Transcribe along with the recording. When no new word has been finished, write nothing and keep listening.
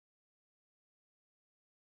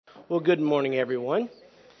Well, good morning, everyone.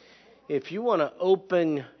 If you want to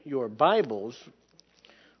open your Bibles,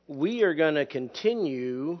 we are going to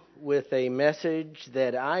continue with a message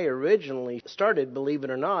that I originally started, believe it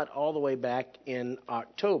or not, all the way back in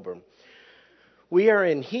October. We are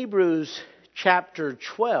in Hebrews chapter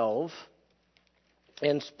 12,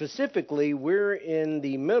 and specifically, we're in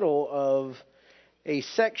the middle of a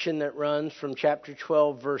section that runs from chapter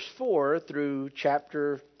 12, verse 4 through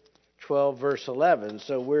chapter 12, verse 11.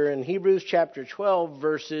 So we're in Hebrews chapter 12,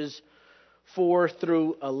 verses 4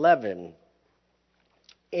 through 11.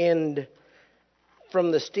 And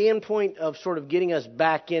from the standpoint of sort of getting us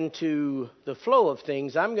back into the flow of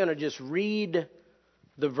things, I'm going to just read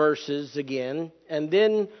the verses again, and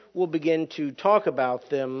then we'll begin to talk about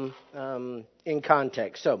them in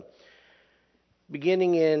context. So,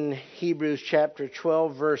 beginning in Hebrews chapter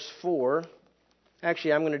 12, verse 4,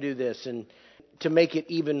 actually I'm going to do this, and to make it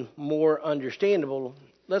even more understandable,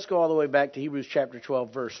 let's go all the way back to Hebrews chapter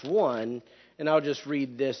 12, verse 1, and I'll just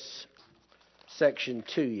read this section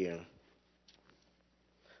to you.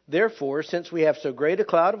 Therefore, since we have so great a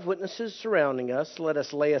cloud of witnesses surrounding us, let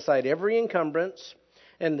us lay aside every encumbrance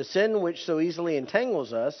and the sin which so easily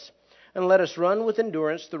entangles us, and let us run with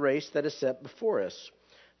endurance the race that is set before us,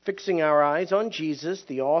 fixing our eyes on Jesus,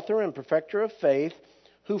 the author and perfecter of faith,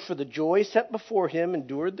 who for the joy set before him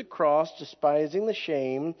endured the cross, despising the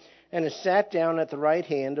shame, and has sat down at the right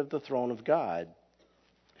hand of the throne of God.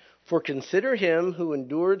 For consider him who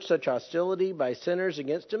endured such hostility by sinners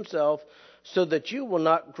against himself, so that you will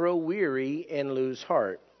not grow weary and lose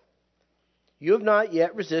heart. You have not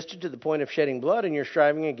yet resisted to the point of shedding blood in your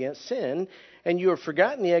striving against sin, and you have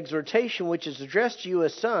forgotten the exhortation which is addressed to you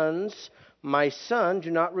as sons. My son,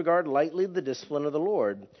 do not regard lightly the discipline of the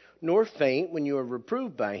Lord, nor faint when you are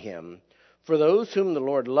reproved by him. For those whom the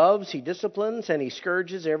Lord loves, he disciplines, and he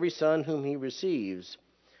scourges every son whom he receives.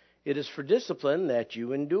 It is for discipline that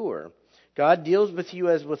you endure. God deals with you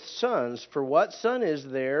as with sons, for what son is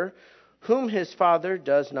there whom his father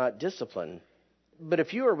does not discipline? But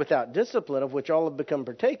if you are without discipline, of which all have become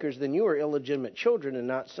partakers, then you are illegitimate children and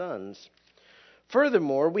not sons.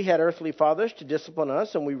 Furthermore, we had earthly fathers to discipline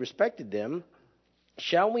us, and we respected them.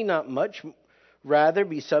 Shall we not much rather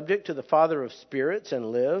be subject to the Father of spirits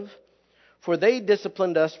and live? For they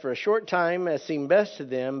disciplined us for a short time as seemed best to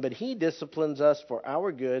them, but he disciplines us for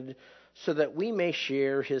our good, so that we may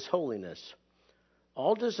share his holiness.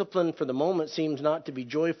 All discipline for the moment seems not to be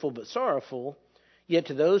joyful but sorrowful, yet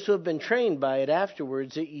to those who have been trained by it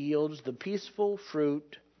afterwards it yields the peaceful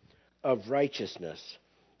fruit of righteousness.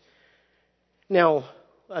 Now,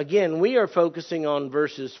 again, we are focusing on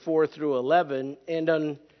verses 4 through 11, and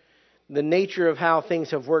on the nature of how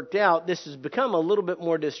things have worked out, this has become a little bit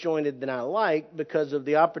more disjointed than I like because of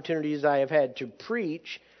the opportunities I have had to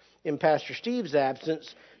preach in Pastor Steve's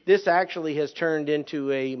absence. This actually has turned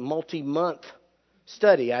into a multi-month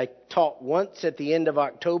study. I taught once at the end of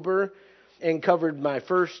October and covered my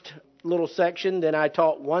first little section. Then I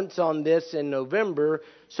taught once on this in November.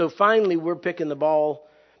 So finally we're picking the ball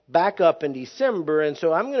back up in December. And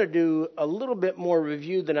so I'm going to do a little bit more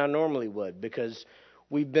review than I normally would because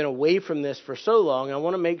we've been away from this for so long. I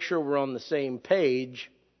want to make sure we're on the same page.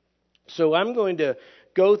 So I'm going to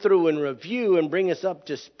go through and review and bring us up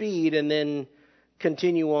to speed and then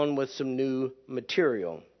continue on with some new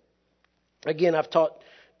material. Again, I've taught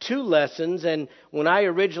 2 lessons, and when I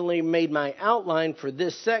originally made my outline for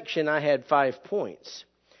this section, I had 5 points.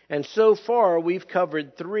 And so far, we've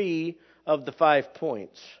covered 3 of the 5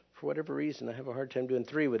 points. For whatever reason, I have a hard time doing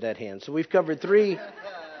 3 with that hand. So we've covered 3.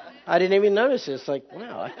 I didn't even notice this. Like,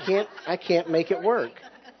 wow, I can't make it work.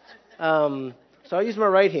 So I'll use my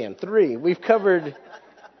right hand. 3. We've covered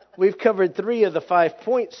 3 of the 5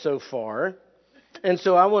 points so far. And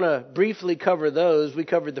so I want to briefly cover those. We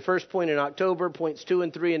covered the first point in October, points 2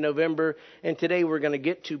 and 3 in November, and today we're going to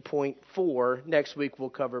get to point 4. Next week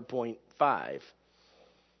we'll cover point 5.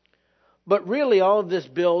 But really all of this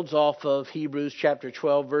builds off of Hebrews chapter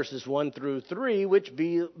 12, verses 1 through 3, which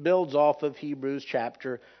builds off of Hebrews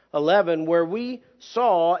chapter 11, where we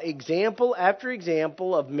saw example after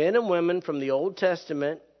example of men and women from the Old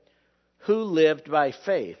Testament who lived by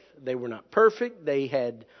faith. They were not perfect. They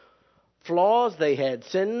had flaws, they had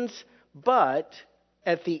sins, but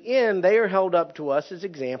at the end they are held up to us as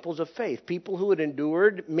examples of faith. People who had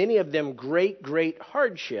endured, many of them great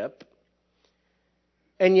hardship,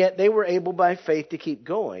 and yet they were able by faith to keep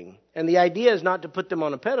going. And the idea is not to put them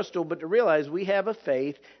on a pedestal, but to realize we have a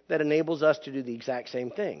faith that enables us to do the exact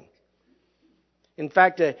same thing. In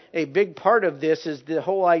fact, a big part of this is the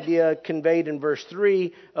whole idea conveyed in verse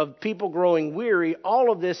 3 of people growing weary.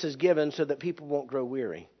 All of this is given so that people won't grow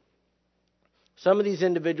weary. Some of these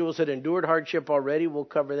individuals had endured hardship already. We'll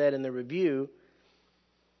cover that in the review.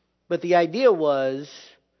 But the idea was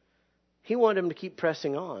he wanted them to keep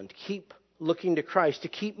pressing on, to keep looking to Christ, to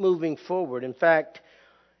keep moving forward. In fact,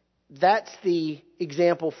 that's the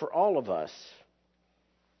example for all of us.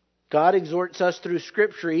 God exhorts us through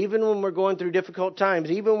Scripture, even when we're going through difficult times,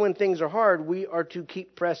 even when things are hard, we are to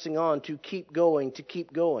keep pressing on, to keep going, to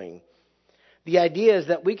keep going. The idea is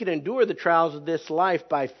that we can endure the trials of this life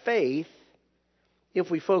by faith if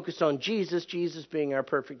we focus on Jesus, Jesus being our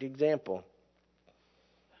perfect example.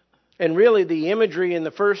 And really, the imagery in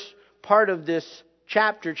the first part of this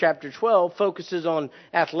chapter 12, focuses on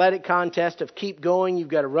athletic contest of keep going. You've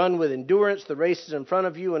got to run with endurance. The race is in front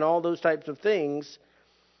of you and all those types of things.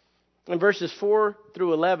 And verses 4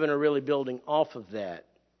 through 11 are really building off of that.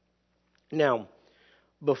 Now,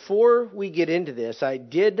 before we get into this, I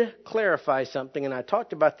did clarify something, and I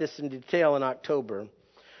talked about this in detail in October,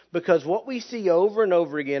 because what we see over and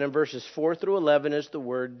over again in verses 4 through 11 is the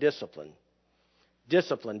word discipline.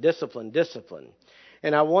 Discipline, discipline, discipline.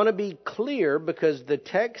 And I want to be clear because the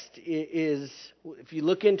text is, if you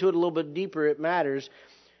look into it a little bit deeper, it matters.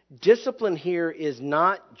 Discipline here is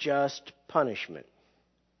not just punishment.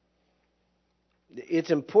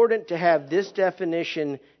 It's important to have this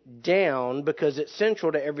definition down because it's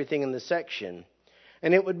central to everything in the section.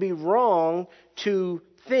 And it would be wrong to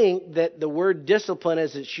think that the word discipline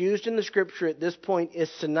as it's used in the Scripture at this point is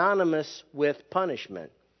synonymous with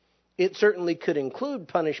punishment. It certainly could include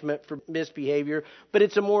punishment for misbehavior, but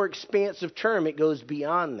it's a more expansive term. It goes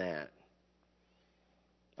beyond that.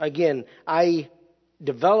 Again, I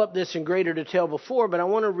developed this in greater detail before, but I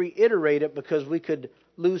want to reiterate it because we could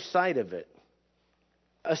lose sight of it.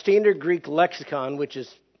 A standard Greek lexicon, which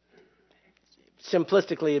is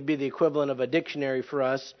simplistically it'd be the equivalent of a dictionary for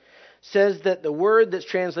us, says that the word that's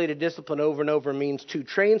translated discipline over and over means to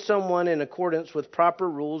train someone in accordance with proper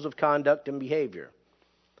rules of conduct and behavior.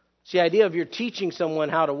 It's the idea of you're teaching someone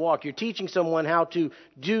how to walk. You're teaching someone how to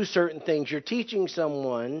do certain things. You're teaching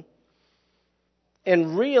someone.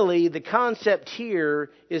 And really, the concept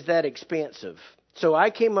here is that expansive. So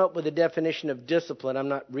I came up with a definition of discipline. I'm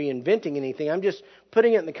not reinventing anything. I'm just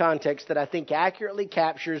putting it in the context that I think accurately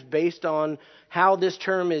captures based on how this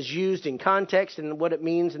term is used in context and what it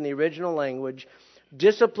means in the original language.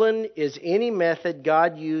 Discipline is any method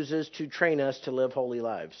God uses to train us to live holy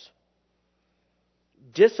lives.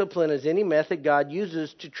 Discipline is any method God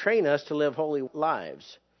uses to train us to live holy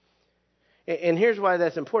lives. And here's why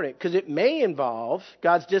that's important. Because it may involve,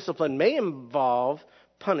 God's discipline may involve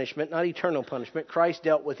punishment, not eternal punishment. Christ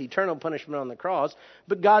dealt with eternal punishment on the cross.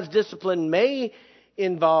 But God's discipline may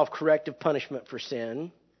involve corrective punishment for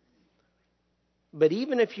sin. But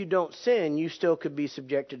even if you don't sin, you still could be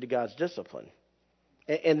subjected to God's discipline.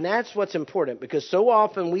 And that's what's important. Because so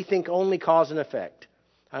often we think only cause and effect.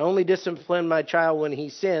 I only discipline my child when he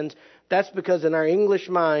sins. That's because in our English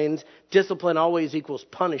minds, discipline always equals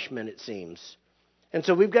punishment, it seems. And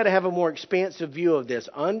so we've got to have a more expansive view of this,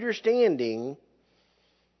 understanding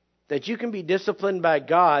that you can be disciplined by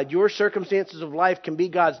God. Your circumstances of life can be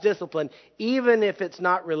God's discipline, even if it's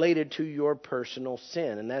not related to your personal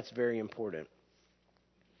sin. And that's very important.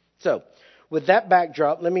 So, with that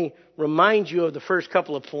backdrop, let me remind you of the first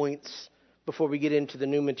couple of points before we get into the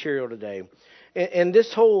new material today. And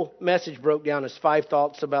this whole message broke down as 5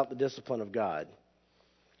 thoughts about the discipline of God.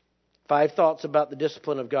 5 thoughts about the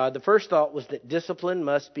discipline of God. The first thought was that discipline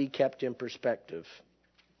must be kept in perspective.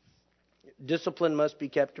 Discipline must be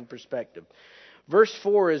kept in perspective. Verse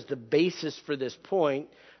 4 is the basis for this point.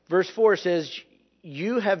 Verse 4 says,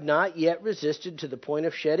 "You have not yet resisted to the point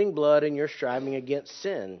of shedding blood in your striving against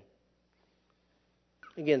sin."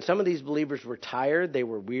 Again, some of these believers were tired. They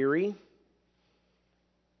were weary.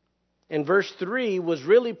 And verse 3 was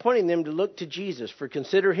really pointing them to look to Jesus, for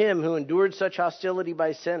consider him who endured such hostility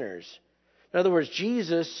by sinners. In other words,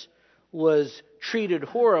 Jesus was treated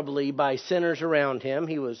horribly by sinners around him.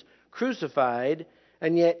 He was crucified,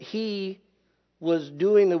 and yet he was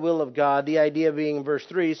doing the will of God. The idea being in verse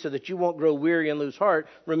 3, so that you won't grow weary and lose heart,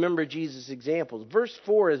 remember Jesus' examples. Verse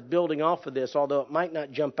 4 is building off of this, although it might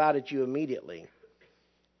not jump out at you immediately.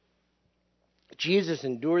 Jesus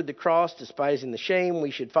endured the cross, despising the shame. We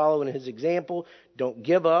should follow in his example. Don't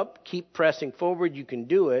give up. Keep pressing forward. You can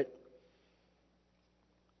do it.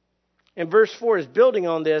 And verse 4 is building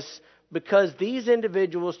on this because these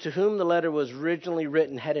individuals to whom the letter was originally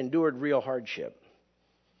written had endured real hardship.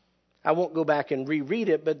 I won't go back and reread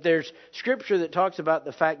it, but there's scripture that talks about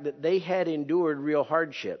the fact that they had endured real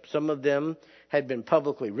hardship. Some of them had been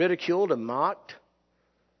publicly ridiculed and mocked.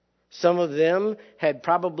 Some of them had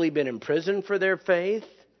probably been imprisoned for their faith.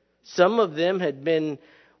 Some of them had been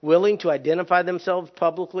willing to identify themselves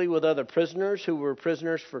publicly with other prisoners who were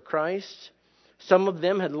prisoners for Christ. Some of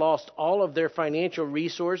them had lost all of their financial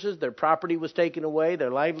resources. Their property was taken away. Their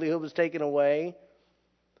livelihood was taken away.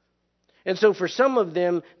 And so for some of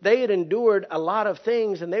them, they had endured a lot of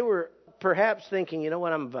things, and they were perhaps thinking, you know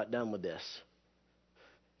what, I'm about done with this.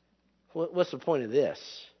 What's the point of this?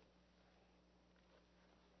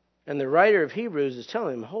 And the writer of Hebrews is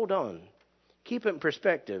telling them, hold on. Keep it in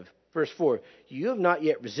perspective. Verse 4, you have not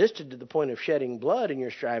yet resisted to the point of shedding blood in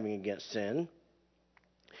your striving against sin.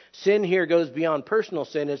 Sin here goes beyond personal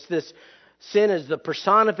sin. It's this sin is the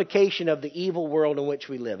personification of the evil world in which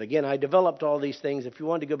we live. Again, I developed all these things. If you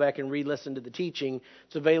want to go back and re-listen to the teaching,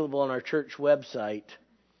 it's available on our church website.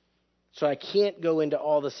 So I can't go into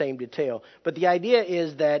all the same detail. But the idea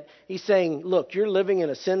is that he's saying, look, you're living in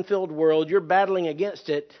a sin-filled world. You're battling against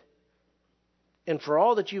it. And for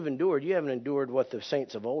all that you've endured, you haven't endured what the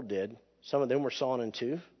saints of old did. Some of them were sawn in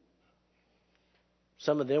two.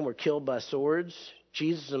 Some of them were killed by swords.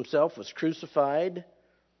 Jesus himself was crucified.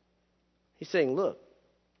 He's saying, look,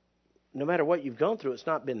 no matter what you've gone through, it's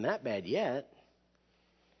not been that bad yet.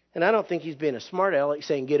 And I don't think he's being a smart aleck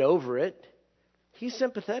saying get over it. He's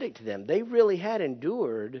sympathetic to them. They really had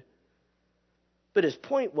endured. But his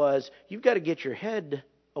point was, you've got to get your head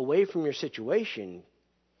away from your situation.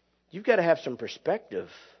 You've got to have some perspective.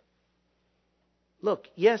 Look,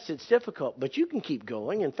 yes, it's difficult, but you can keep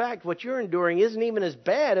going. In fact, what you're enduring isn't even as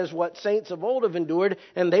bad as what saints of old have endured,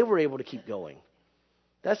 and they were able to keep going.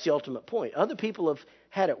 That's the ultimate point. Other people have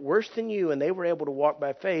had it worse than you, and they were able to walk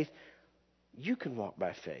by faith. You can walk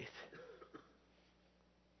by faith.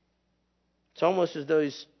 It's almost as though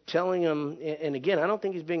he's telling them, and again, I don't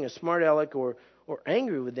think he's being a smart aleck or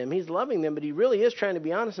angry with them. He's loving them, but he really is trying to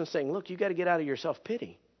be honest and saying, look, you've got to get out of your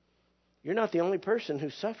self-pity. You're not the only person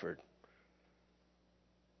who suffered.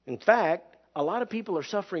 In fact, a lot of people are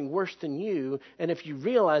suffering worse than you, and if you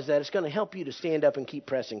realize that, it's going to help you to stand up and keep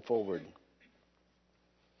pressing forward.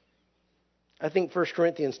 I think 1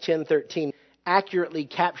 Corinthians 10:13 accurately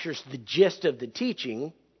captures the gist of the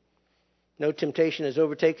teaching. No temptation has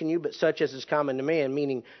overtaken you, but such as is common to man,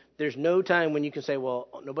 meaning there's no time when you can say, well,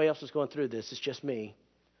 nobody else is going through this, it's just me.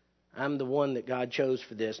 I'm the one that God chose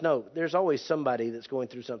for this. No, there's always somebody that's going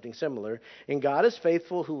through something similar. And God is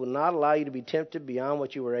faithful, who will not allow you to be tempted beyond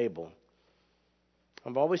what you are able.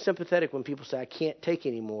 I'm always sympathetic when people say, I can't take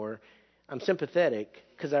anymore. I'm sympathetic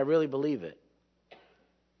because I really believe it.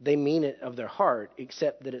 They mean it of their heart,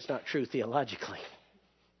 except that it's not true theologically.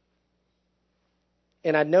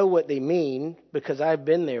 And I know what they mean because I've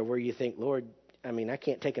been there where you think, Lord, I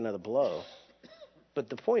can't take another blow. But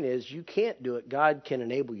the point is, you can't do it. God can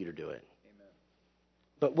enable you to do it. Amen.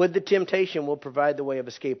 But with the temptation, we'll provide the way of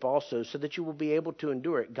escape also so that you will be able to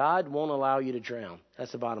endure it. God won't allow you to drown.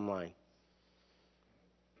 That's the bottom line.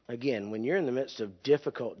 Again, when you're in the midst of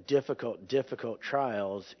difficult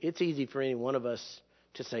trials, it's easy for any one of us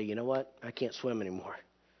to say, you know what, I can't swim anymore.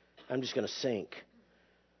 I'm just going to sink.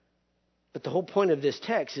 But the whole point of this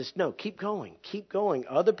text is, no, keep going. Keep going.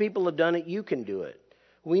 Other people have done it. You can do it.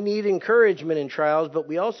 We need encouragement in trials, but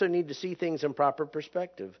we also need to see things in proper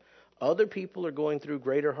perspective. Other people are going through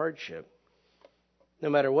greater hardship. No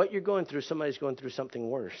matter what you're going through, somebody's going through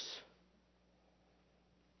something worse.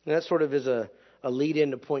 And that sort of is a lead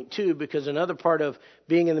into point 2, because another part of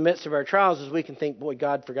being in the midst of our trials is we can think, boy,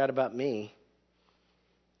 God forgot about me.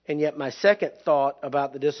 And yet my second thought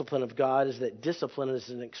about the discipline of God is that discipline is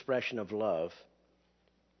an expression of love.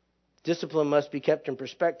 Discipline must be kept in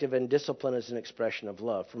perspective, and discipline is an expression of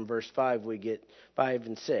love. From verse 5, we get 5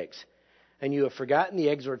 and 6. And you have forgotten the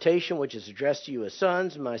exhortation which is addressed to you as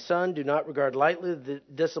sons. My son, do not regard lightly the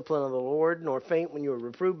discipline of the Lord, nor faint when you are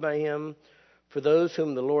reproved by him. For those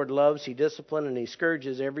whom the Lord loves, he disciplines, and he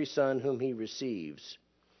scourges every son whom he receives.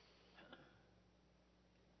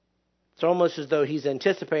 It's almost as though he's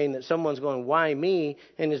anticipating that someone's going, why me?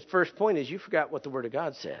 And his first point is, you forgot what the Word of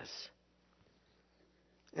God says.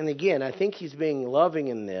 And again, I think he's being loving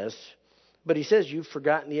in this, but he says you've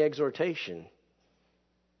forgotten the exhortation.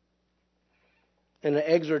 And the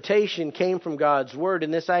exhortation came from God's Word,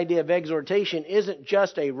 and this idea of exhortation isn't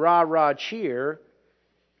just a rah-rah cheer.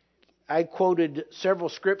 I quoted several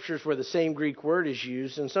scriptures where the same Greek word is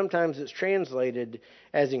used, and sometimes it's translated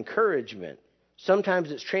as encouragement. Sometimes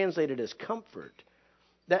it's translated as comfort.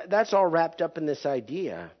 That's all wrapped up in this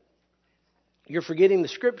idea. You're forgetting the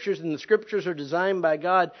Scriptures, and the Scriptures are designed by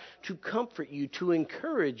God to comfort you, to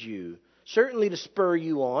encourage you, certainly to spur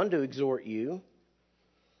you on, to exhort you.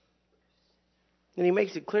 And he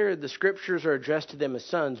makes it clear the Scriptures are addressed to them as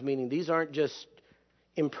sons, meaning these aren't just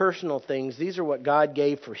impersonal things. These are what God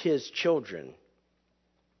gave for his children.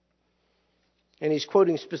 And he's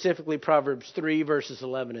quoting specifically Proverbs 3, verses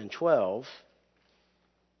 11 and 12.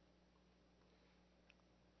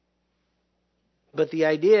 But the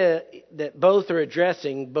idea that both are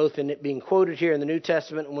addressing, both in it being quoted here in the New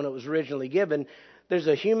Testament and when it was originally given, there's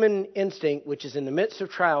a human instinct which is in the midst of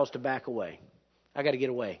trials to back away. I got to get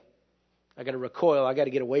away. I got to recoil. I got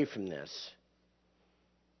to get away from this.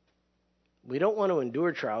 We don't want to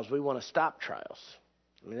endure trials. We want to stop trials.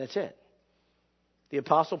 I mean, that's it. The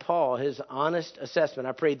Apostle Paul, his honest assessment,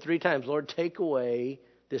 I prayed 3 times, Lord, take away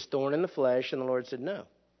this thorn in the flesh. And the Lord said, no.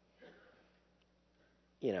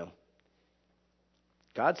 You know,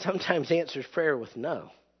 God sometimes answers prayer with no.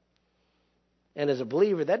 And as a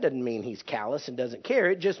believer, that doesn't mean he's callous and doesn't care.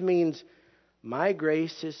 It just means my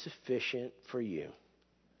grace is sufficient for you.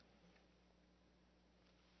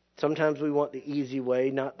 Sometimes we want the easy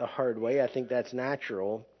way, not the hard way. I think that's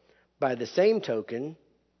natural. By the same token,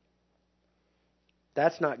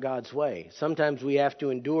 that's not God's way. Sometimes we have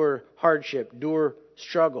to endure hardship, endure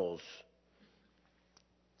struggles.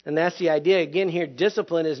 And that's the idea. Again here,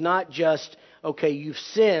 discipline is not just, okay, you've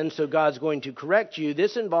sinned, so God's going to correct you.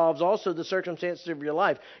 This involves also the circumstances of your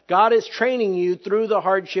life. God is training you through the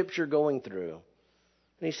hardships you're going through. And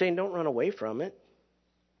he's saying, don't run away from it.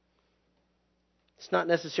 It's not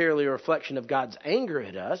necessarily a reflection of God's anger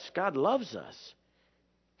at us. God loves us.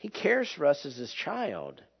 He cares for us as his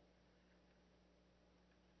child.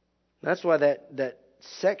 That's why that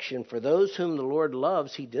section, for those whom the Lord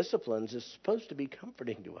loves, he disciplines, is supposed to be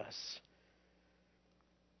comforting to us.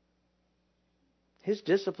 His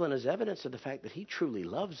discipline is evidence of the fact that he truly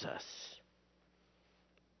loves us.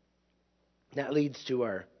 That leads to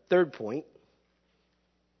our third point.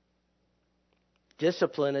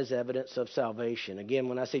 Discipline is evidence of salvation. Again,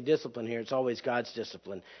 when I say discipline here, it's always God's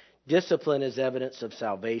discipline. Discipline is evidence of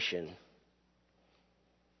salvation.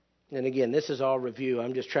 And again, this is all review.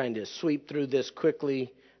 I'm just trying to sweep through this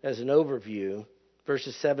quickly as an overview.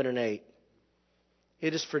 Verses 7 and 8.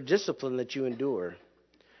 It is for discipline that you endure.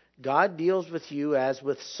 God deals with you as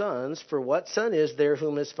with sons, for what son is there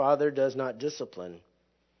whom his father does not discipline?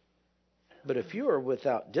 But if you are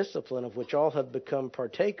without discipline, of which all have become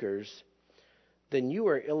partakers, then you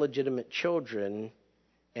are illegitimate children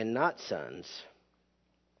and not sons.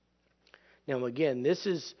 Now again, this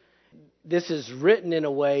is written in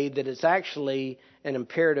a way that it's actually an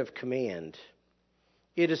imperative command.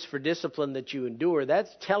 It is for discipline that you endure.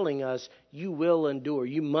 That's telling us you will endure.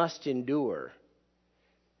 You must endure.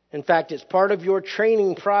 In fact, it's part of your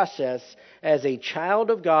training process as a child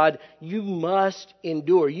of God. You must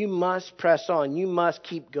endure. You must press on. You must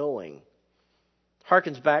keep going.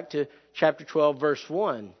 Harkens back to chapter 12, verse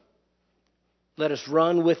 1. Let us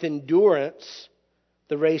run with endurance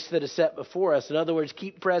the race that is set before us. In other words,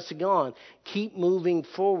 keep pressing on. Keep moving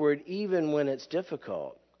forward even when it's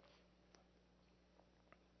difficult.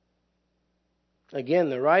 Again,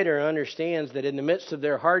 the writer understands that in the midst of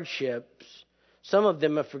their hardships, some of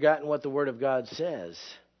them have forgotten what the Word of God says.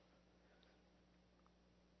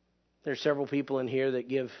 There are several people in here that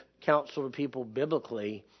give counsel to people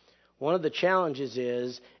biblically. One of the challenges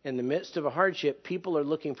is, in the midst of a hardship, people are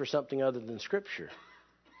looking for something other than Scripture.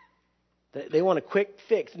 They want a quick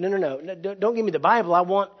fix. No. Don't give me the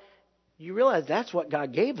Bible. You realize that's what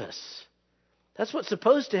God gave us. That's what's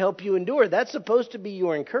supposed to help you endure. That's supposed to be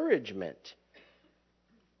your encouragement.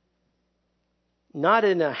 Not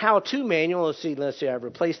in a how-to manual. Let's say I've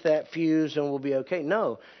replaced that fuse and we'll be okay.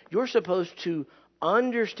 No, you're supposed to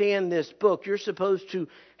understand this book. You're supposed to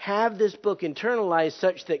have this book internalized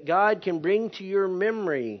such that God can bring to your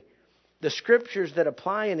memory the scriptures that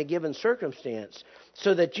apply in a given circumstance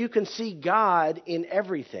so that you can see God in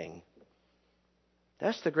everything.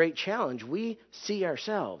 That's the great challenge. We see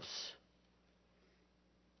ourselves.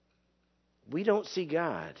 We don't see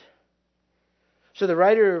God. So the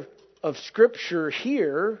writer of Scripture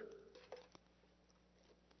here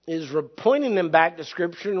is pointing them back to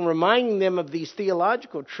Scripture and reminding them of these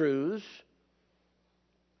theological truths.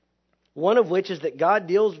 One of which is that God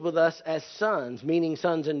deals with us as sons, meaning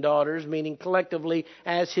sons and daughters, meaning collectively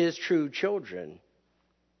as His true children.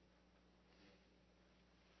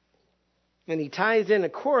 And he ties in a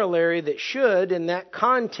corollary that should, in that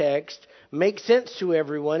context, make sense to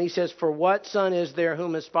everyone. He says, for what son is there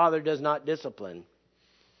whom his father does not discipline?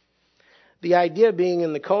 The idea being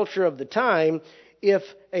in the culture of the time, if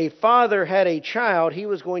a father had a child, he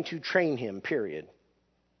was going to train him, period.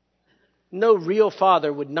 No real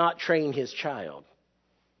father would not train his child.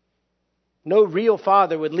 No real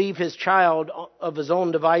father would leave his child of his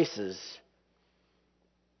own devices.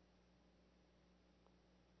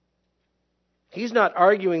 He's not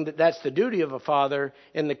arguing that that's the duty of a father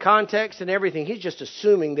in the context and everything. He's just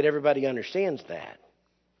assuming that everybody understands that.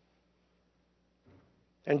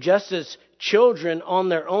 And just as children on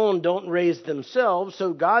their own don't raise themselves,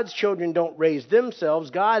 so God's children don't raise themselves.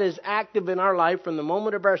 God is active in our life from the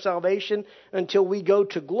moment of our salvation until we go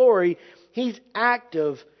to glory. He's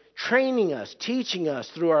active, training us, teaching us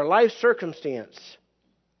through our life circumstance.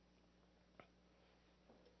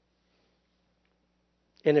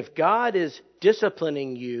 And if God is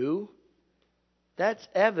disciplining you, that's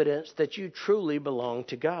evidence that you truly belong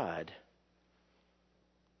to God.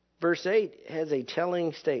 Verse 8 has a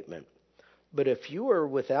telling statement. But if you are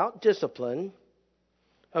without discipline,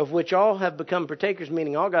 of which all have become partakers,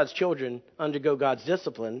 meaning all God's children undergo God's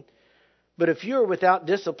discipline, but if you are without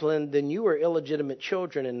discipline, then you are illegitimate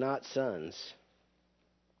children and not sons.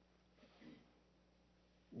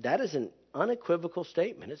 That is an unequivocal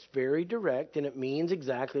statement. It's very direct, and it means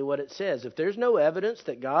exactly what it says. If there's no evidence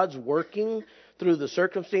that God's working through the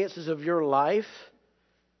circumstances of your life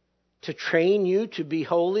to train you to be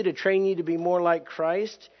holy, to train you to be more like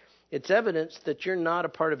Christ, it's evidence that you're not a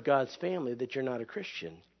part of God's family, that you're not a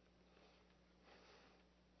Christian.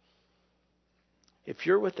 If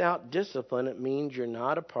you're without discipline, it means you're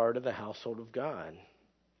not a part of the household of God.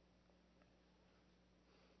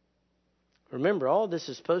 Remember, all this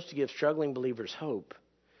is supposed to give struggling believers hope.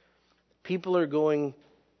 People are going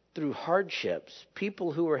through hardships.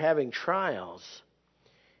 People who are having trials.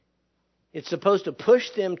 It's supposed to push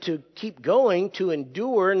them to keep going, to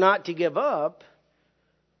endure, not to give up.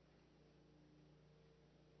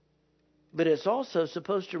 But it's also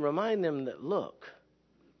supposed to remind them that, look,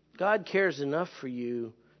 God cares enough for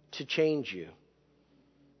you to change you,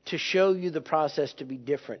 to show you the process to be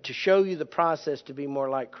different, to show you the process to be more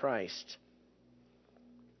like Christ.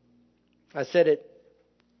 I said it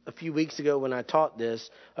a few weeks ago when I taught this.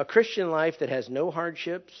 A Christian life that has no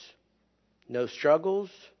hardships, no struggles,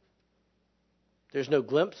 there's no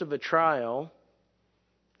glimpse of a trial,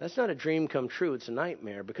 that's not a dream come true. It's a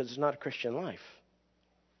nightmare because it's not a Christian life.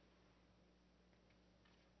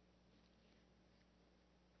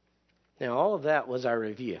 Now, all of that was our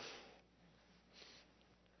review.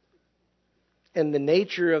 And the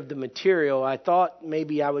nature of the material, I thought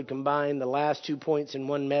maybe I would combine the last 2 points in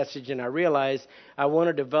one message, and I realized I want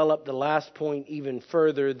to develop the last point even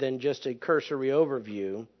further than just a cursory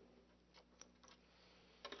overview.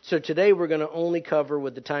 So today we're going to only cover,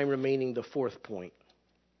 with the time remaining, the fourth point.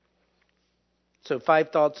 So 5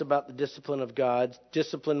 thoughts about the discipline of God.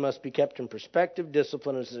 Discipline must be kept in perspective.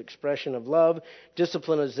 Discipline is an expression of love.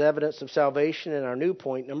 Discipline is evidence of salvation. And our new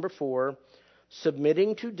point, number 4,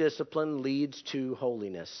 submitting to discipline leads to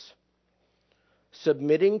holiness.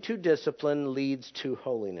 Submitting to discipline leads to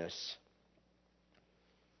holiness.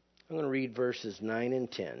 I'm going to read verses 9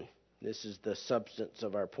 and 10. This is the substance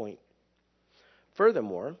of our point.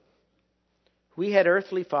 Furthermore, we had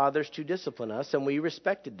earthly fathers to discipline us, and we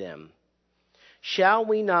respected them. Shall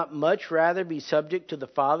we not much rather be subject to the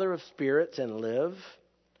Father of spirits and live?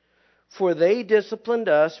 For they disciplined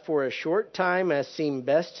us for a short time as seemed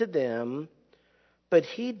best to them, but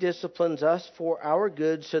He disciplines us for our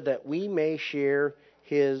good so that we may share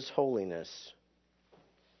His holiness.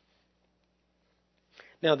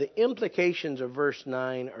 Now, the implications of verse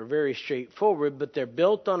 9 are very straightforward, but they're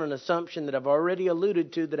built on an assumption that I've already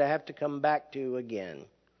alluded to that I have to come back to again.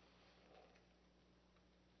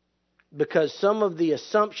 Because some of the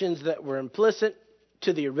assumptions that were implicit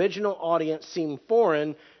to the original audience seem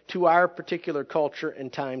foreign to our particular culture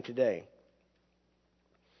and time today.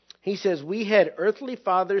 He says, we had earthly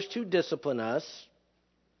fathers to discipline us,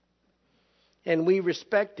 and we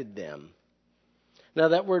respected them. Now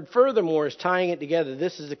that word furthermore is tying it together.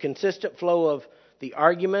 This is a consistent flow of the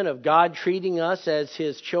argument of God treating us as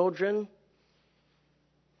His children.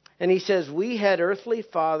 And he says, we had earthly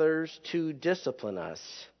fathers to discipline us.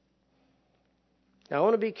 Now, I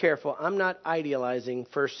want to be careful. I'm not idealizing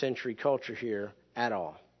first century culture here at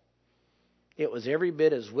all. It was every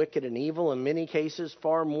bit as wicked and evil, in many cases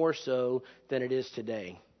far more so than it is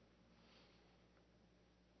today.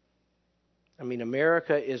 I mean,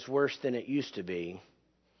 America is worse than it used to be,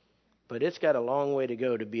 but it's got a long way to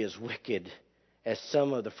go to be as wicked as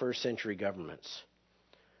some of the first century governments.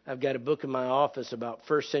 I've got a book in my office about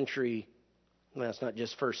first century, well, it's not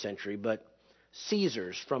just first century, but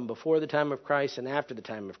Caesars from before the time of Christ and after the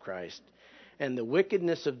time of Christ. And the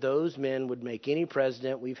wickedness of those men would make any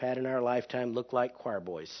president we've had in our lifetime look like choir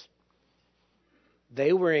boys.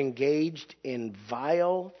 They were engaged in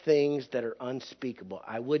vile things that are unspeakable.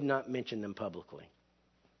 I would not mention them publicly.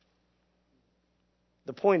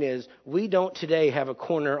 The point is, we don't today have a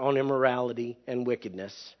corner on immorality and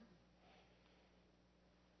wickedness.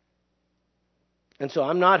 And so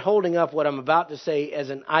I'm not holding up what I'm about to say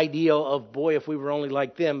as an ideal of, boy, if we were only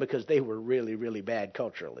like them, because they were really, really bad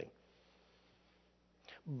culturally.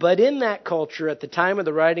 But in that culture, at the time of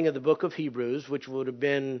the writing of the book of Hebrews, which would have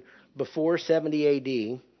been before 70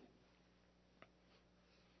 A.D.,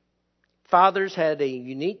 fathers had a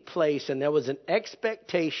unique place, and there was an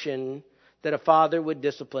expectation that a father would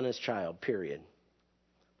discipline his child, period.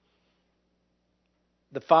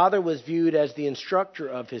 The father was viewed as the instructor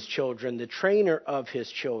of his children, the trainer of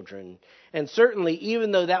his children. And certainly,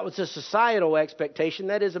 even though that was a societal expectation,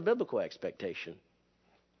 that is a biblical expectation.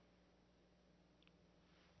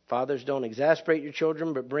 Fathers, don't exasperate your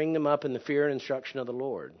children, but bring them up in the fear and instruction of the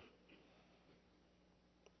Lord.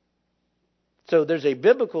 So there's a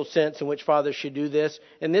biblical sense in which fathers should do this.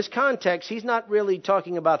 In this context, he's not really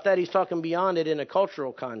talking about that. He's talking beyond it in a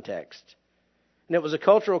cultural context. And it was a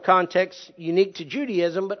cultural context unique to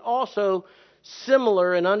Judaism, but also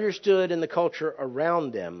similar and understood in the culture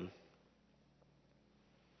around them.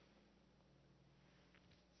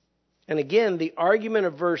 And again, the argument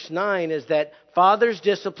of verse 9 is that fathers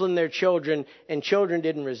disciplined their children, and children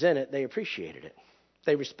didn't resent it. They appreciated it.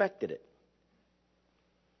 They respected it.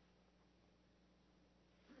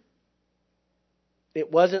 It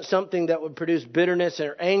wasn't something that would produce bitterness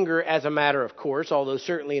or anger as a matter of course, although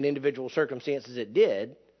certainly in individual circumstances it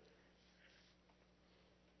did.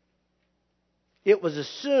 It was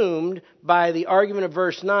assumed by the argument of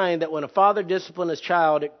verse 9 that when a father disciplined his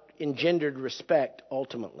child, it engendered respect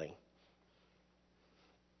ultimately.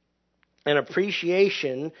 An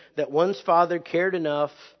appreciation that one's father cared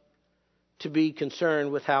enough to be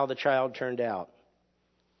concerned with how the child turned out.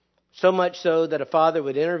 So much so that a father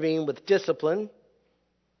would intervene with discipline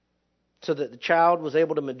so that the child was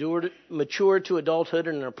able to mature to adulthood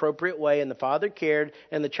in an appropriate way, and the father cared,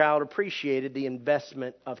 and the child appreciated the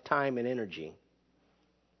investment of time and energy.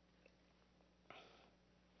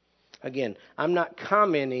 Again, I'm not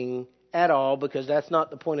commenting at all, because that's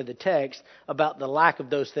not the point of the text, about the lack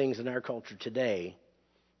of those things in our culture today.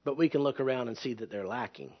 But we can look around and see that they're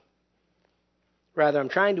lacking. Rather, I'm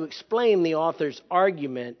trying to explain the author's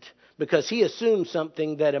argument, because he assumes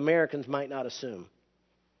something that Americans might not assume.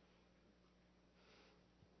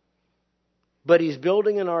 But he's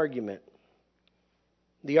building an argument.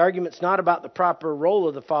 The argument's not about the proper role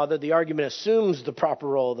of the father. The argument assumes the proper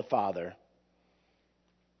role of the father.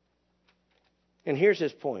 And here's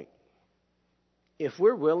his point. If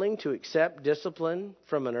we're willing to accept discipline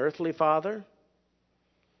from an earthly father,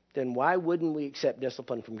 then why wouldn't we accept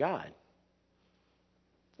discipline from God?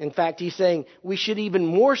 In fact, he's saying we should even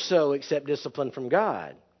more so accept discipline from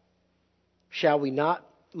God. Shall we not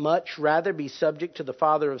much rather be subject to the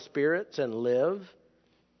Father of spirits and live?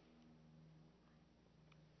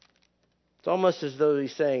 It's almost as though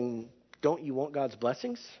he's saying, don't you want God's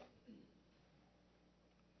blessings?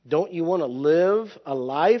 Don't you want to live a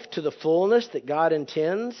life to the fullness that God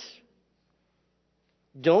intends?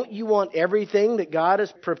 Don't you want everything that God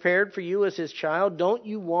has prepared for you as His child? Don't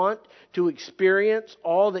you want to experience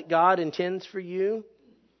all that God intends for you?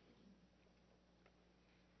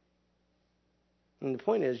 And the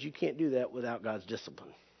point is, you can't do that without God's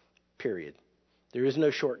discipline. Period. There is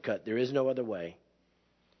no shortcut. There is no other way.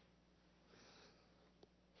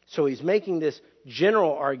 So he's making this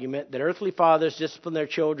general argument that earthly fathers discipline their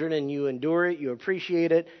children and you endure it, you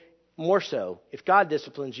appreciate it. More so, if God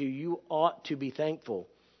disciplines you, you ought to be thankful.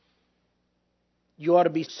 You ought to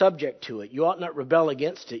be subject to it. You ought not rebel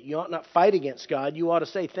against it. You ought not fight against God. You ought to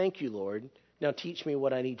say, thank you, Lord. Now teach me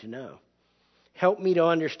what I need to know. Help me to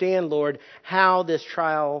understand, Lord, how this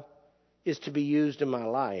trial is to be used in my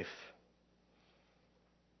life.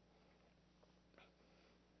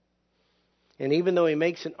 And even though he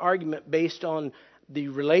makes an argument based on the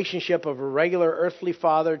relationship of a regular earthly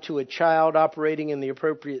father to a child operating in the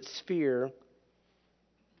appropriate sphere,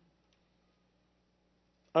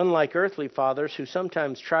 unlike earthly fathers who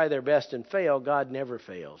sometimes try their best and fail, God never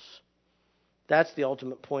fails. That's the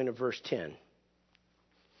ultimate point of verse 10.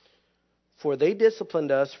 For they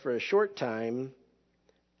disciplined us for a short time,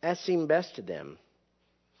 as seemed best to them.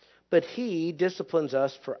 But He disciplines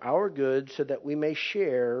us for our good, so that we may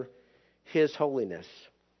share His holiness.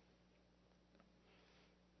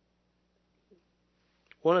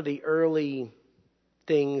 One of the early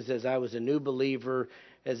things as I was a new believer,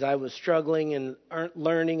 as I was struggling and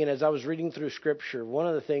learning, and as I was reading through Scripture, one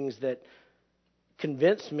of the things that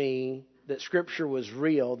convinced me that Scripture was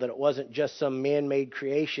real, that it wasn't just some man-made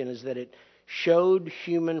creation, is that it showed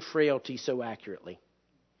human frailty so accurately.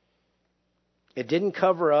 It didn't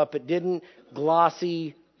cover up, it didn't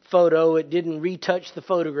glossy photo, it didn't retouch the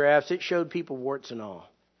photographs, it showed people warts and all.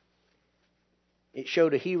 It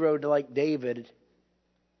showed a hero like David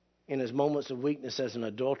in his moments of weakness as an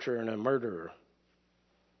adulterer and a murderer.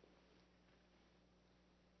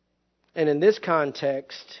 And in this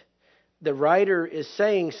context, the writer is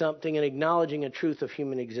saying something and acknowledging a truth of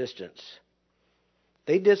human existence.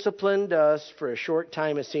 They disciplined us for a short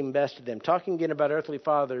time as seemed best to them. Talking again about earthly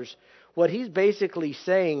fathers, what he's basically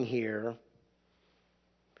saying here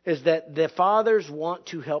is that the fathers want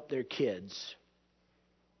to help their kids.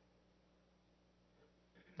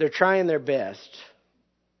 They're trying their best.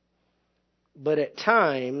 But at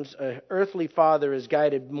times, an earthly father is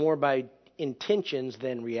guided more by intentions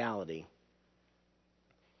than reality.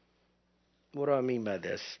 What do I mean by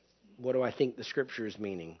this? What do I think the Scripture is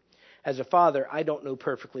meaning? As a father, I don't know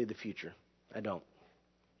perfectly the future. I don't.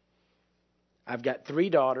 I've got 3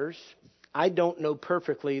 daughters. I don't know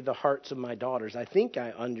perfectly the hearts of my daughters. I think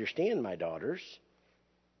I understand my daughters.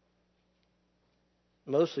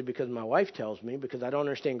 Mostly because my wife tells me, because I don't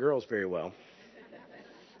understand girls very well.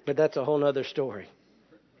 But that's a whole other story.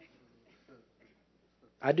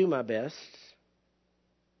 I do my best.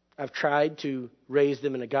 I've tried to raise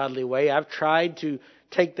them in a godly way. I've tried to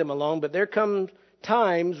take them along. But there come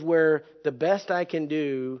times where the best I can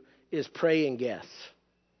do is pray and guess.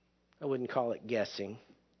 I wouldn't call it guessing.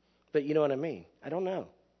 But you know what I mean. I don't know.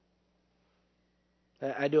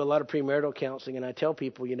 I do a lot of premarital counseling, and I tell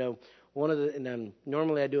people,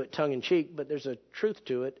 normally I do it tongue in cheek, but there's a truth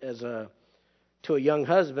to it. To a young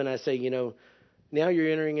husband, I say, now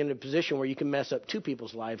you're entering into a position where you can mess up 2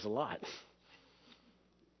 people's lives a lot.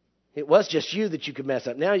 It was just you that you could mess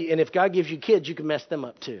up. And if God gives you kids, you can mess them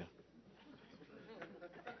up too.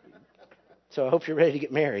 So I hope you're ready to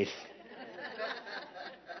get married.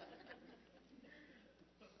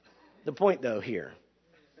 The point, though, here,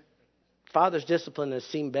 fathers' discipline has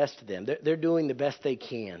seemed best to them. They're doing the best they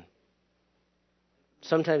can.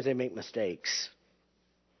 Sometimes they make mistakes.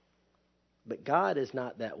 But God is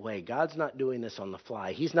not that way. God's not doing this on the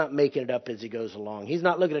fly. He's not making it up as he goes along. He's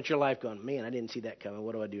not looking at your life going, man, I didn't see that coming.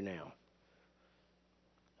 What do I do now?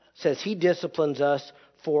 It says he disciplines us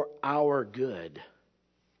for our good.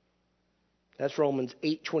 That's Romans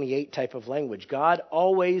 8:28 type of language. God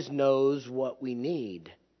always knows what we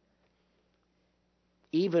need,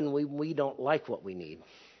 even when we don't like what we need.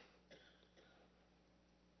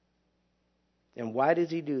 And why does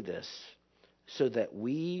he do this? So that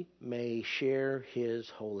we may share his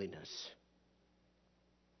holiness.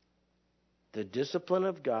 The discipline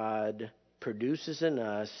of God produces in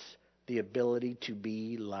us the ability to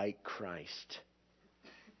be like Christ.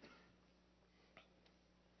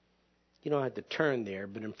 You don't have to turn there,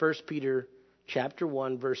 but in 1 Peter chapter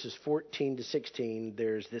 1, verses 14 to 16,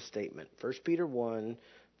 there's this statement. 1 Peter 1,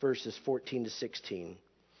 verses 14 to 16.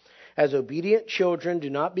 As obedient children, do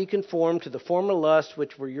not be conformed to the former lusts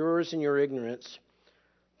which were yours in your ignorance,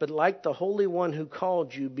 but like the Holy One who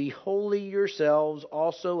called you, be holy yourselves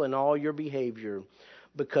also in all your behavior,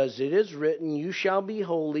 because it is written, you shall be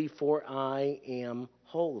holy, for I am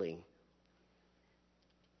holy.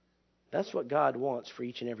 That's what God wants for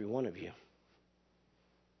each and every one of you.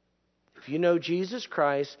 If you know Jesus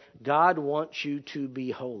Christ, God wants you to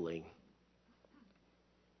be holy.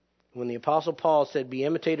 When the Apostle Paul said, be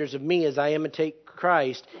imitators of me as I imitate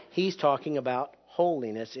Christ, he's talking about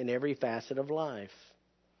holiness in every facet of life.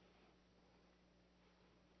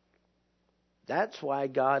 That's why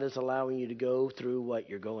God is allowing you to go through what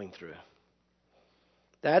you're going through.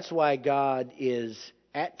 That's why God is,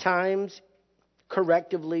 at times,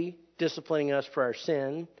 correctively disciplining us for our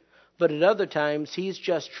sin, but at other times, he's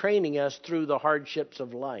just training us through the hardships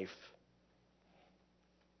of life.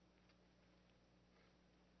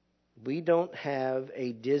 We don't have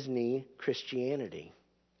a Disney Christianity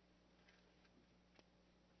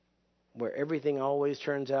where everything always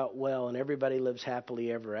turns out well and everybody lives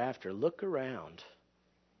happily ever after. Look around.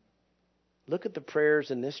 Look at the prayers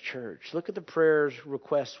in this church. Look at the prayers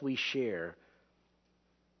requests we share.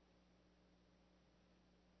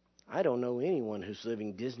 I don't know anyone who's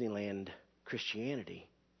living Disneyland Christianity,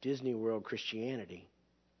 Disney World Christianity.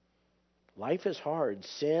 Life is hard.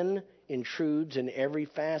 Sin intrudes in every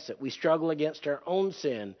facet. We struggle against our own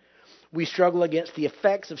sin. We struggle against the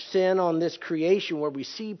effects of sin on this creation where we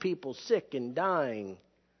see people sick and dying.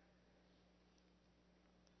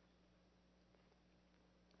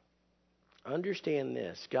 Understand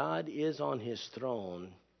this. God is on his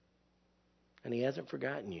throne, and he hasn't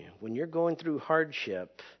forgotten you. When you're going through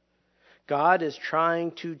hardship, God is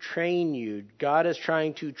trying to train you. God is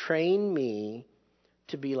trying to train me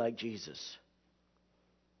to be like Jesus.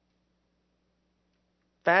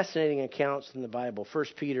 Fascinating accounts in the Bible. 1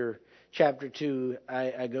 Peter chapter 2,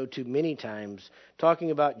 I go to many times,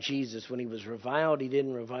 talking about Jesus. When he was reviled, he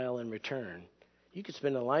didn't revile in return. You could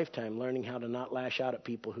spend a lifetime learning how to not lash out at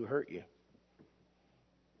people who hurt you.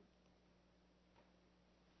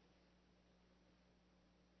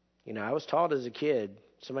 You know, I was taught as a kid,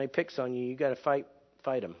 somebody picks on you, you got to fight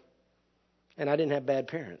them. And I didn't have bad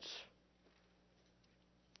parents.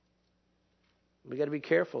 We got to be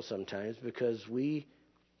careful sometimes because we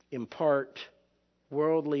impart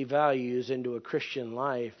worldly values into a Christian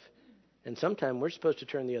life, and sometimes we're supposed to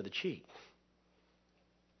turn the other cheek.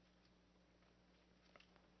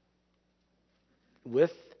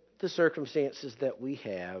 With the circumstances that we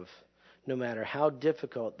have, no matter how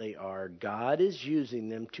difficult they are, God is using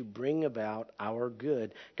them to bring about our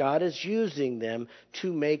good. God is using them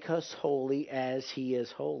to make us holy as He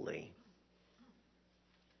is holy.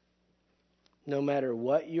 No matter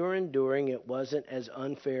what you're enduring, it wasn't as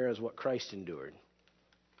unfair as what Christ endured.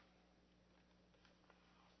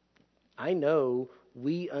 I know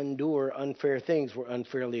we endure unfair things. We're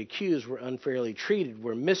unfairly accused. We're unfairly treated.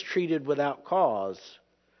 We're mistreated without cause.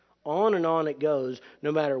 On and on it goes.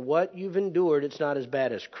 No matter what you've endured, it's not as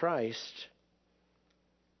bad as Christ.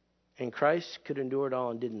 And Christ could endure it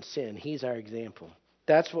all and didn't sin. He's our example.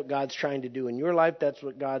 That's what God's trying to do in your life. That's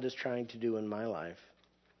what God is trying to do in my life.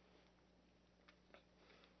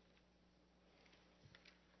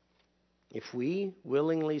 If we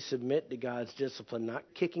willingly submit to God's discipline, not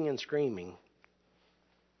kicking and screaming,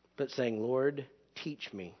 but saying, Lord,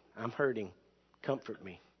 teach me. I'm hurting. Comfort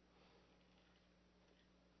me.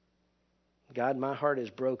 God, my heart is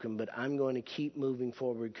broken, but I'm going to keep moving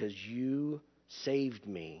forward because you saved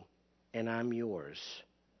me and I'm yours.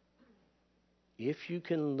 If you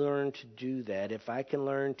can learn to do that, if I can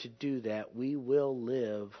learn to do that, we will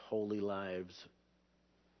live holy lives.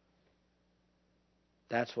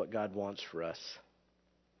 That's what God wants for us.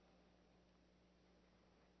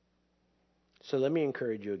 So let me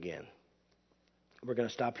encourage you again. We're going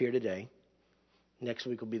to stop here today. Next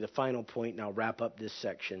week will be the final point, and I'll wrap up this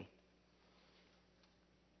section.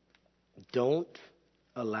 Don't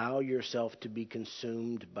allow yourself to be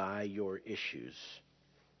consumed by your issues.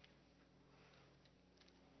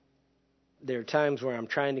 There are times where I'm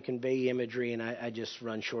trying to convey imagery and I just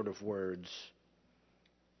run short of words.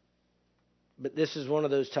 But this is one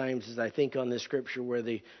of those times, as I think on this scripture, where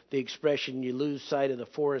the expression, you lose sight of the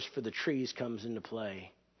forest for the trees, comes into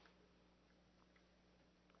play.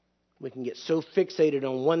 We can get so fixated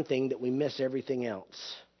on one thing that we miss everything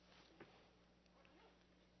else.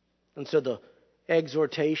 And so the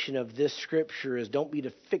exhortation of this scripture is don't be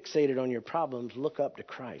fixated on your problems, look up to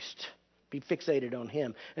Christ. Be fixated on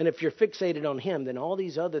Him. And if you're fixated on Him, then all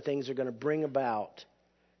these other things are going to bring about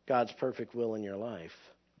God's perfect will in your life.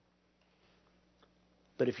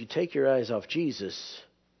 But if you take your eyes off Jesus,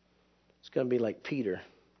 it's going to be like Peter.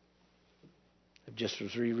 I just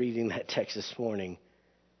was rereading that text this morning.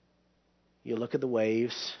 You look at the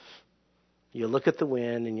waves, you look at the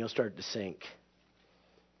wind, and you'll start to sink.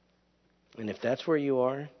 And if that's where you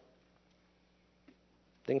are,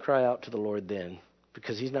 then cry out to the Lord then,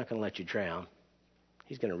 because He's not going to let you drown.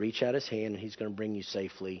 He's going to reach out His hand, and He's going to bring you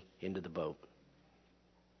safely into the boat.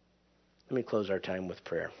 Let me close our time with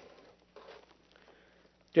prayer.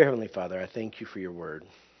 Dear Heavenly Father, I thank You for Your word.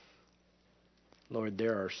 Lord,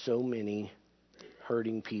 there are so many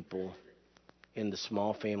hurting people in the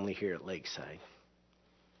small family here at Lakeside.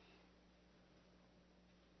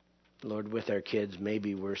 Lord, with our kids,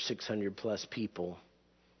 maybe we're 600 plus people.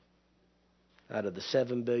 Out of the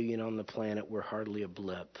 7 billion on the planet, we're hardly a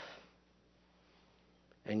blip.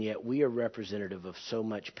 And yet we are representative of so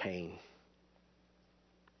much pain,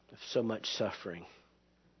 of so much suffering,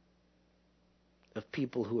 of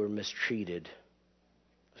people who are mistreated,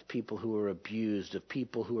 of people who are abused, of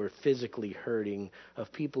people who are physically hurting,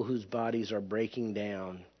 of people whose bodies are breaking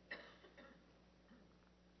down,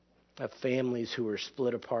 of families who are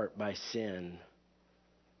split apart by sin,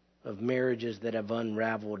 of marriages that have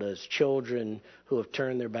unraveled us, children who have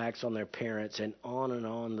turned their backs on their parents, and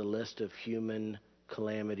on the list of human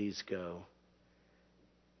calamities go.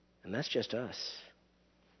 And that's just us.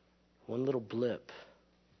 One little blip.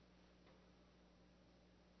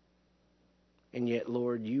 And yet,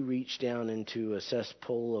 Lord, You reached down into a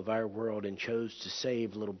cesspool of our world and chose to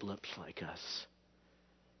save little blips like us.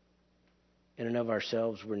 In and of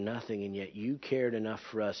ourselves, we're nothing, and yet You cared enough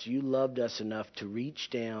for us. You loved us enough to reach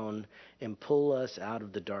down and pull us out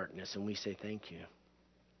of the darkness, and we say thank You.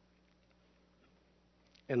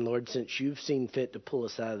 And Lord, since You've seen fit to pull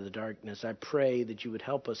us out of the darkness, I pray that You would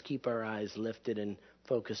help us keep our eyes lifted and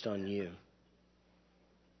focused on You.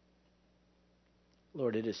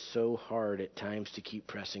 Lord, it is so hard at times to keep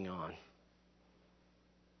pressing on.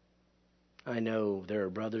 I know there are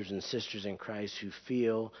brothers and sisters in Christ who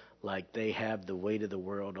feel like they have the weight of the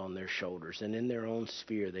world on their shoulders, and in their own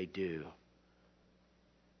sphere they do.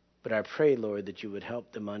 But I pray, Lord, that you would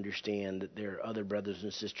help them understand that there are other brothers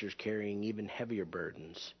and sisters carrying even heavier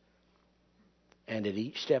burdens. And at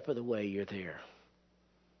each step of the way, you're there.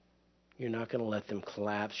 You're not going to let them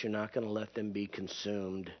collapse. You're not going to let them be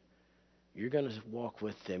consumed. You're going to walk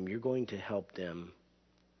with them. You're going to help them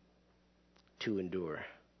to endure.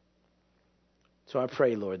 So I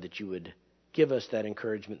pray, Lord, that you would give us that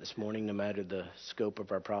encouragement this morning, no matter the scope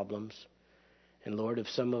of our problems. And Lord, if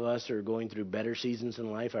some of us are going through better seasons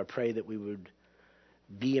in life, I pray that we would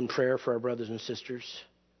be in prayer for our brothers and sisters.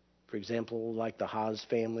 For example, like the Haas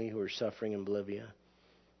family who are suffering in Bolivia.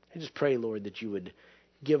 I just pray, Lord, that you would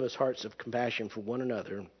give us hearts of compassion for one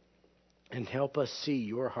another and help us see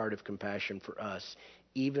your heart of compassion for us,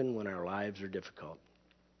 even when our lives are difficult.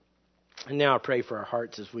 And now I pray for our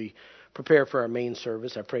hearts as we prepare for our main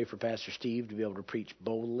service. I pray for Pastor Steve to be able to preach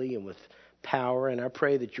boldly and with power. And I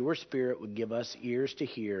pray that your Spirit would give us ears to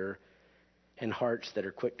hear and hearts that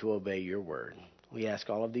are quick to obey your word. We ask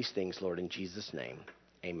all of these things, Lord, in Jesus' name.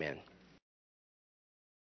 Amen.